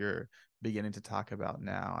is what you're beginning to talk about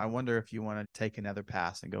now. I wonder if you want to take another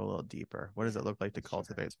pass and go a little deeper. What does it look like to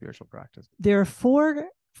cultivate spiritual practice? There are 4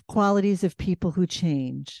 qualities of people who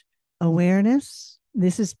change. awareness.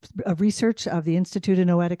 This is a research of the Institute of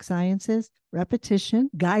Noetic Sciences, repetition,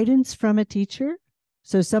 guidance from a teacher.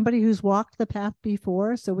 So somebody who's walked the path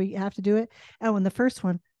before, so we have to do it. Oh, and the first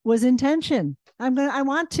one was intention. I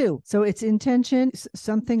want to. So it's intention,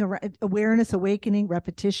 something, awareness, awakening,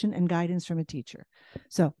 repetition, and guidance from a teacher.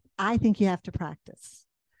 So I think you have to practice.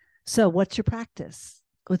 So what's your practice?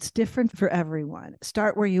 It's different for everyone.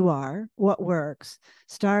 Start where you are. What works?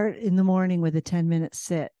 Start in the morning with a 10-minute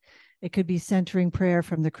sit. It could be centering prayer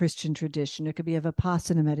from the Christian tradition. It could be a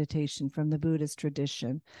Vipassana meditation from the Buddhist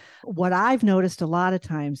tradition. What I've noticed a lot of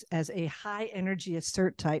times as a high energy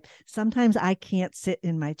assert type, sometimes I can't sit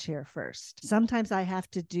in my chair first. Sometimes I have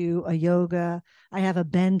to do a yoga. I have a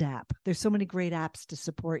Bend app. There's so many great apps to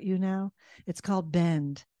support you now. It's called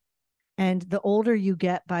Bend. And the older you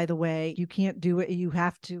get, by the way, you can't do it. You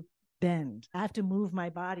have to bend. I have to move my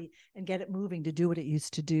body and get it moving to do what it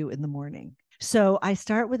used to do in the morning. So I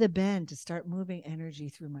start with a bend to start moving energy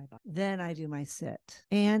through my body. Then I do my sit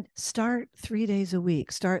and start 3 days a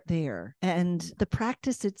week. Start there. And the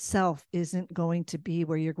practice itself isn't going to be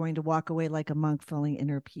where you're going to walk away like a monk feeling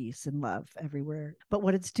inner peace and love everywhere. But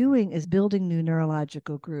what it's doing is building new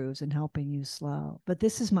neurological grooves and helping you slow. But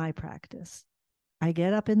this is my practice. I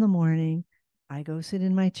get up in the morning. I go sit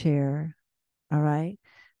in my chair. All right.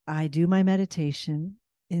 I do my meditation,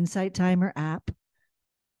 Insight Timer app.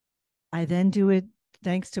 I then do it,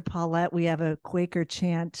 thanks to Paulette. We have a Quaker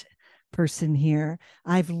chant person here.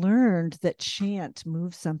 I've learned that chant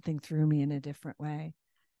moves something through me in a different way.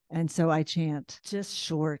 And so I chant just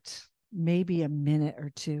short, maybe a minute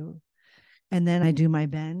or two. And then I do my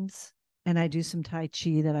bends and I do some Tai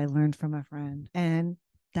Chi that I learned from a friend. And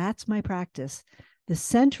that's my practice. The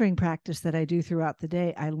centering practice that I do throughout the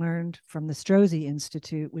day, I learned from the Strozzi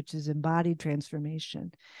Institute, which is embodied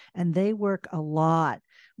transformation. And they work a lot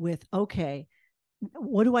with, okay,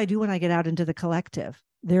 what do I do when I get out into the collective?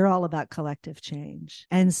 They're all about collective change.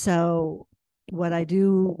 And so what I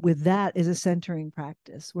do with that is a centering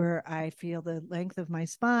practice where I feel the length of my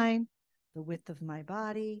spine, the width of my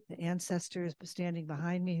body, the ancestors standing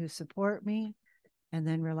behind me who support me, and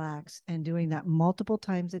then relax, and doing that multiple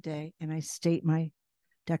times a day. And I state my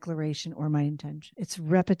declaration or my intention. It's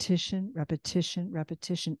repetition, repetition,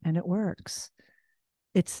 repetition, and it works.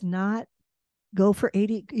 It's not go for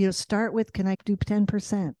 80, start with, can I do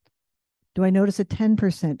 10%? Do I notice a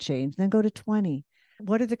 10% change? Then go to 20.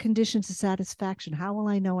 What are the conditions of satisfaction? How will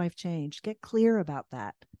I know I've changed? Get clear about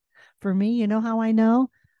that. For me, you know how I know?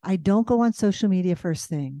 I don't go on social media first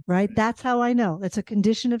thing, right? That's how I know. That's a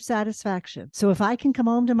condition of satisfaction. So if I can come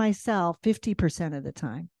home to myself 50% of the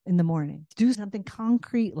time in the morning, do something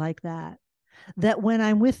concrete like that, that when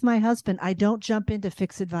I'm with my husband, I don't jump into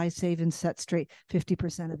fix, advise, save, and set straight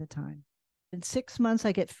 50% of the time. In 6 months,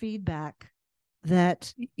 I get feedback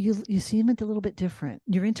that you seem a little bit different.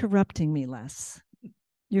 You're interrupting me less.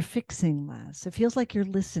 You're fixing less. It feels like you're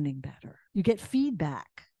listening better. You get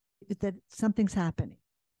feedback that something's happening.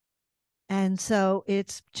 And so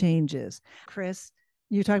it changes. Chris,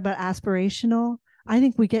 you talk about aspirational. I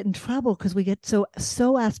think we get in trouble because we get so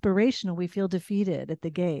aspirational, we feel defeated at the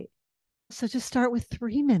gate. So just start with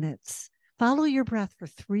 3 minutes. Follow your breath for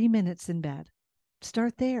 3 minutes in bed.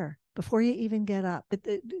 Start there before you even get up.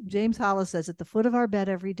 James Hollis says at the foot of our bed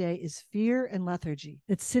every day is fear and lethargy.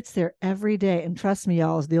 It sits there every day. And trust me,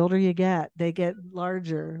 y'all, as the older you get, they get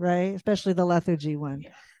larger, right? Especially the lethargy one.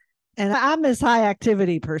 Yeah. And I'm this high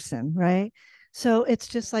activity person, right? So it's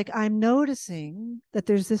just like I'm noticing that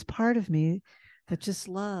there's this part of me that just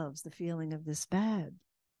loves the feeling of this bed.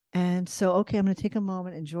 And so, okay, I'm going to take a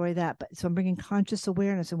moment, enjoy that. But so I'm bringing conscious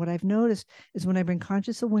awareness. And what I've noticed is when I bring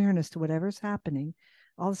conscious awareness to whatever's happening,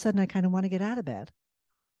 all of a sudden I kind of want to get out of bed.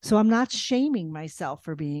 So I'm not shaming myself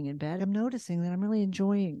for being in bed. I'm noticing that I'm really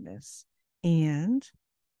enjoying this. And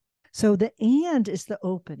so the and is the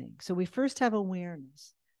opening. So we first have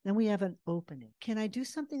awareness. Then we have an opening. Can I do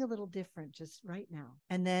something a little different just right now?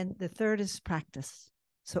 And then the third is practice.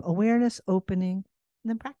 So awareness, opening, and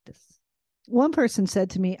then practice. One person said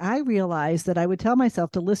to me, I realized that I would tell myself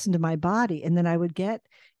to listen to my body, and then I would get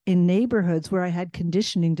in neighborhoods where I had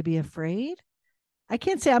conditioning to be afraid. I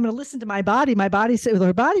can't say I'm going to listen to my body. My body says, well,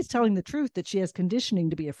 her body's telling the truth that she has conditioning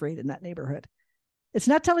to be afraid in that neighborhood. It's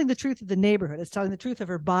not telling the truth of the neighborhood. It's telling the truth of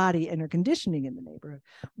her body and her conditioning in the neighborhood.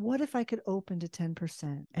 What if I could open to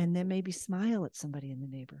 10% and then maybe smile at somebody in the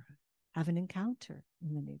neighborhood, have an encounter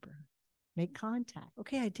in the neighborhood, make contact?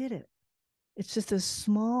 Okay, I did it. It's just a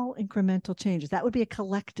small incremental changes. That would be a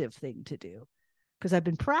collective thing to do because I've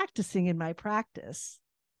been practicing in my practice,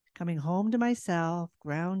 coming home to myself,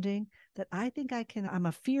 grounding, that I think I can, I'm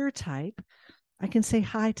a fear type. I can say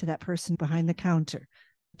hi to that person behind the counter.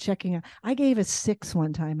 checking out. I gave a 6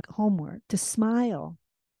 one time homework to smile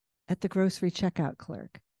at the grocery checkout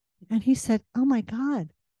clerk. And he said, oh my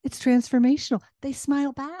God, it's transformational. They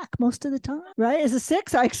smile back most of the time, right? As a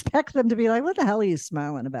 6, I expect them to be like, what the hell are you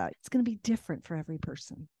smiling about? It's going to be different for every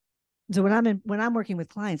person. So when I'm working with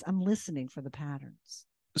clients, I'm listening for the patterns.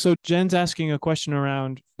 So Jen's asking a question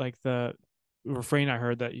around like the refrain I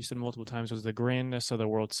heard that you said multiple times was the grandness of the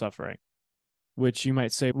world's suffering, which you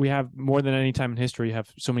might say we have more than any time in history, you have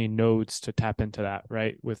so many nodes to tap into that,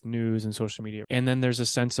 right? With news and social media. And then there's a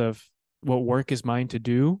sense of what work is mine to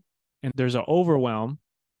do. And there's an overwhelm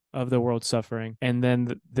of the world's suffering. And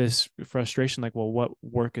then this frustration, like, well, what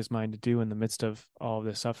work is mine to do in the midst of all of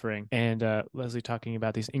this suffering? And Leslie talking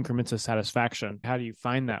about these increments of satisfaction. How do you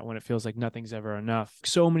find that when it feels like nothing's ever enough?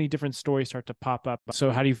 So many different stories start to pop up. So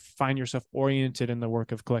how do you find yourself oriented in the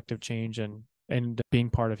work of collective change and being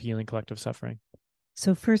part of healing collective suffering?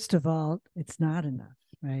 So first of all, it's not enough,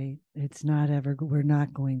 right? It's not ever, we're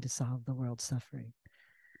not going to solve the world's suffering.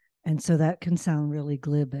 And so that can sound really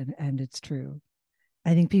glib, and it's true.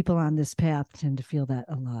 I think people on this path tend to feel that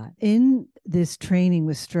a lot. In this training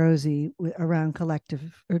with Strozzi around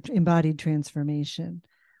collective or embodied transformation,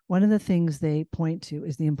 one of the things they point to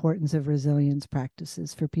is the importance of resilience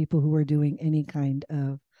practices for people who are doing any kind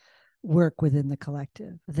of work within the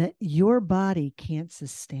collective, that your body can't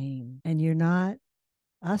sustain, and you're not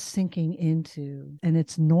us sinking into, and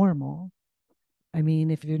it's normal. I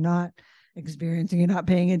mean, if you're not experiencing, you're not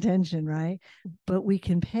paying attention, right? But we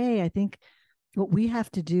can pay, I think, what we have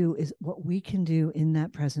to do is what we can do in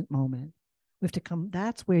that present moment. We have to come,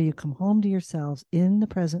 that's where you come home to yourselves in the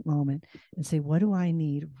present moment and say, what do I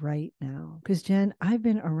need right now? Because Jen, I've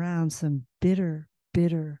been around some bitter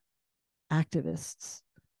activists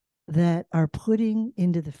that are putting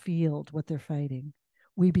into the field what they're fighting.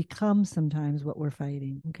 We become sometimes what we're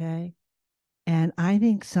fighting, okay? And I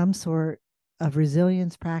think some sort of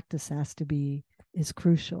resilience practice is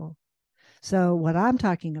crucial. So what I'm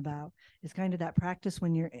talking about is kind of that practice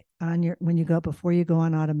when you go before you go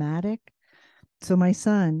on automatic. So my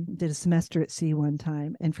son did a semester at sea one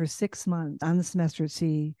time, and for 6 months on the semester at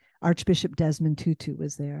sea, Archbishop Desmond Tutu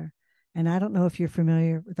was there. And I don't know if you're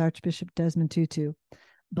familiar with Archbishop Desmond Tutu,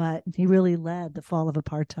 but he really led the fall of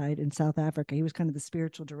apartheid in South Africa. He was kind of the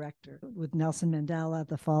spiritual director with Nelson Mandela,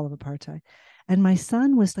 the fall of apartheid. And my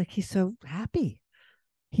son was like, he's so happy.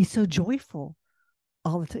 He's so joyful.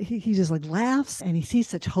 All the time. He just like laughs, and he sees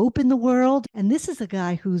such hope in the world. And this is a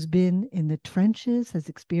guy who's been in the trenches, has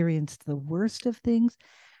experienced the worst of things.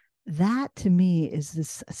 That to me is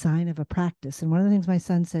this sign of a practice. And one of the things my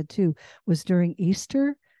son said too was during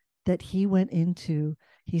Easter that he went into,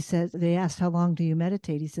 he said, they asked, how long do you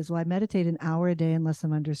meditate? He says, well, I meditate an hour a day unless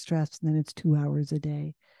I'm under stress, and then it's 2 hours a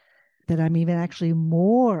day. That I'm even actually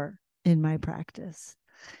more in my practice.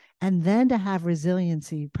 And then to have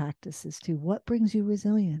resiliency practices too. What brings you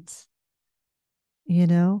resilience? You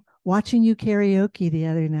know, watching you karaoke the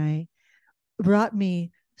other night brought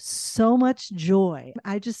me so much joy.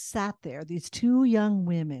 I just sat there, these 2 young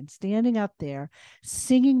women standing up there,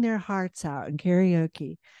 singing their hearts out in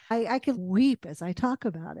karaoke. I could weep as I talk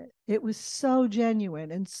about it. It was so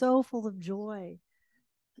genuine and so full of joy.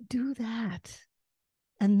 Do that.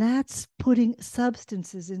 And that's putting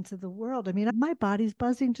substances into the world. I mean, my body's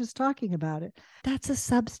buzzing just talking about it. That's a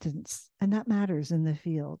substance, and that matters in the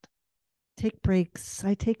field. Take breaks.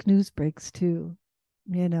 I take news breaks too.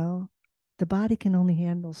 You know, the body can only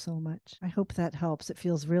handle so much. I hope that helps. It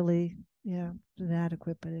feels really,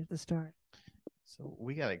 inadequate, but at the start. So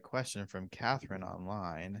we got a question from Catherine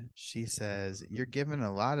online. She says, you're given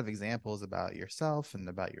a lot of examples about yourself and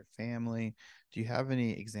about your family. Do you have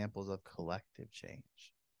any examples of collective change?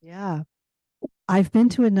 Yeah. I've been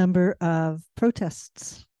to a number of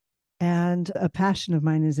protests, and a passion of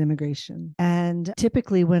mine is immigration. And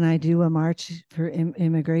typically when I do a march for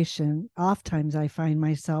immigration, oftentimes I find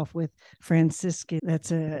myself with Franciscan,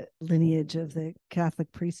 that's a lineage of the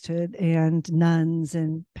Catholic priesthood, and nuns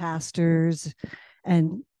and pastors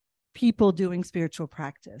and people doing spiritual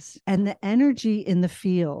practice. And the energy in the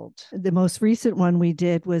field, the most recent one we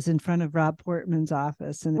did was in front of Rob Portman's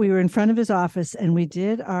office. And we were in front of his office and we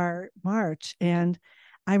did our march. And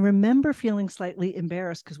I remember feeling slightly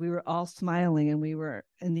embarrassed because we were all smiling, and we were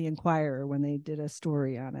in the Inquirer when they did a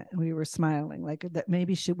story on it. And we were smiling like that.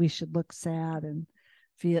 Maybe we should look sad and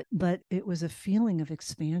feel, but it was a feeling of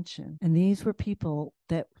expansion. And these were people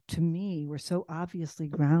that to me were so obviously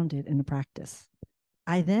grounded in a practice.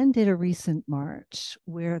 I then did a recent march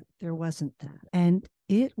where there wasn't that. And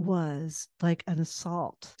it was like an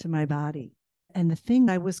assault to my body. And the thing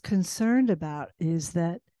I was concerned about is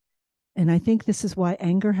that And I think this is why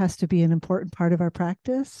anger has to be an important part of our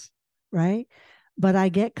practice, right? But I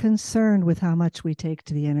get concerned with how much we take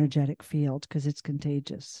to the energetic field because it's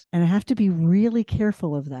contagious. And I have to be really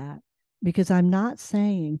careful of that, because I'm not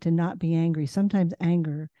saying to not be angry. Sometimes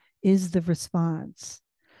anger is the response.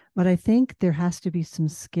 But I think there has to be some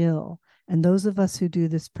skill. And those of us who do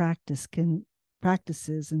this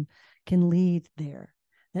practices and can lead there.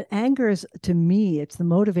 That anger is, to me, it's the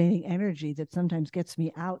motivating energy that sometimes gets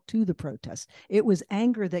me out to the protest. It was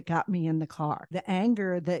anger that got me in the car, the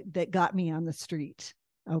anger that got me on the street.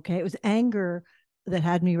 Okay. It was anger that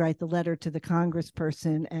had me write the letter to the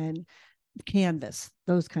congressperson and canvas,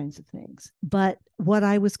 those kinds of things. But what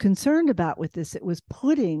I was concerned about with this, it was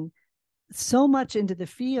putting so much into the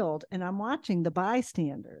field, and I'm watching the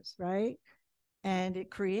bystanders, right? And it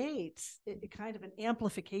creates kind of an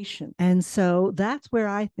amplification. And so that's where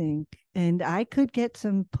I think, and I could get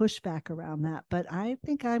some pushback around that, but I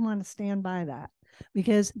think I want to stand by that,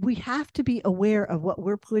 because we have to be aware of what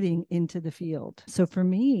we're putting into the field. So for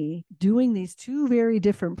me, doing these two very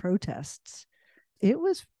different protests, it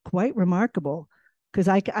was quite remarkable, because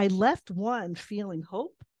I left one feeling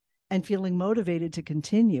hope and feeling motivated to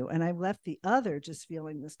continue. And I left the other just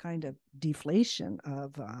feeling this kind of deflation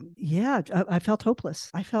of, I felt hopeless.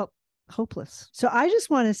 I felt hopeless. So I just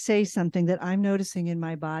want to say something that I'm noticing in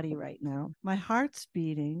my body right now. My heart's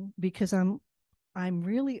beating because I'm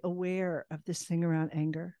really aware of this thing around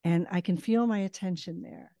anger, and I can feel my attention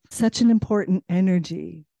there. Such an important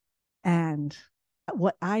energy. And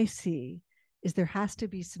what I see is there has to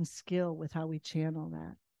be some skill with how we channel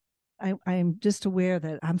that. I'm just aware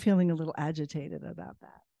that I'm feeling a little agitated about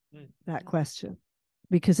that question,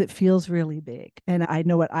 because it feels really big. And I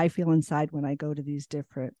know what I feel inside when I go to these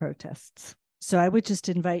different protests. So I would just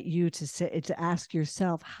invite you to ask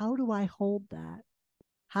yourself, how do I hold that?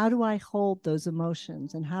 How do I hold those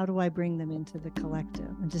emotions, and how do I bring them into the collective?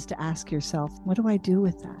 And just to ask yourself, what do I do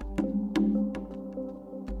with that?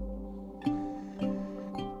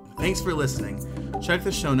 Thanks for listening. Check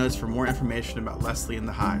the show notes for more information about Leslie and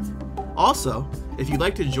the Hive. Also, if you'd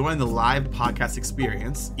like to join the live podcast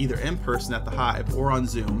experience, either in person at the Hive or on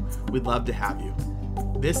Zoom, we'd love to have you.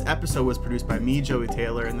 This episode was produced by me, Joey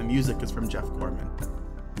Taylor, and the music is from Jeff Gorman.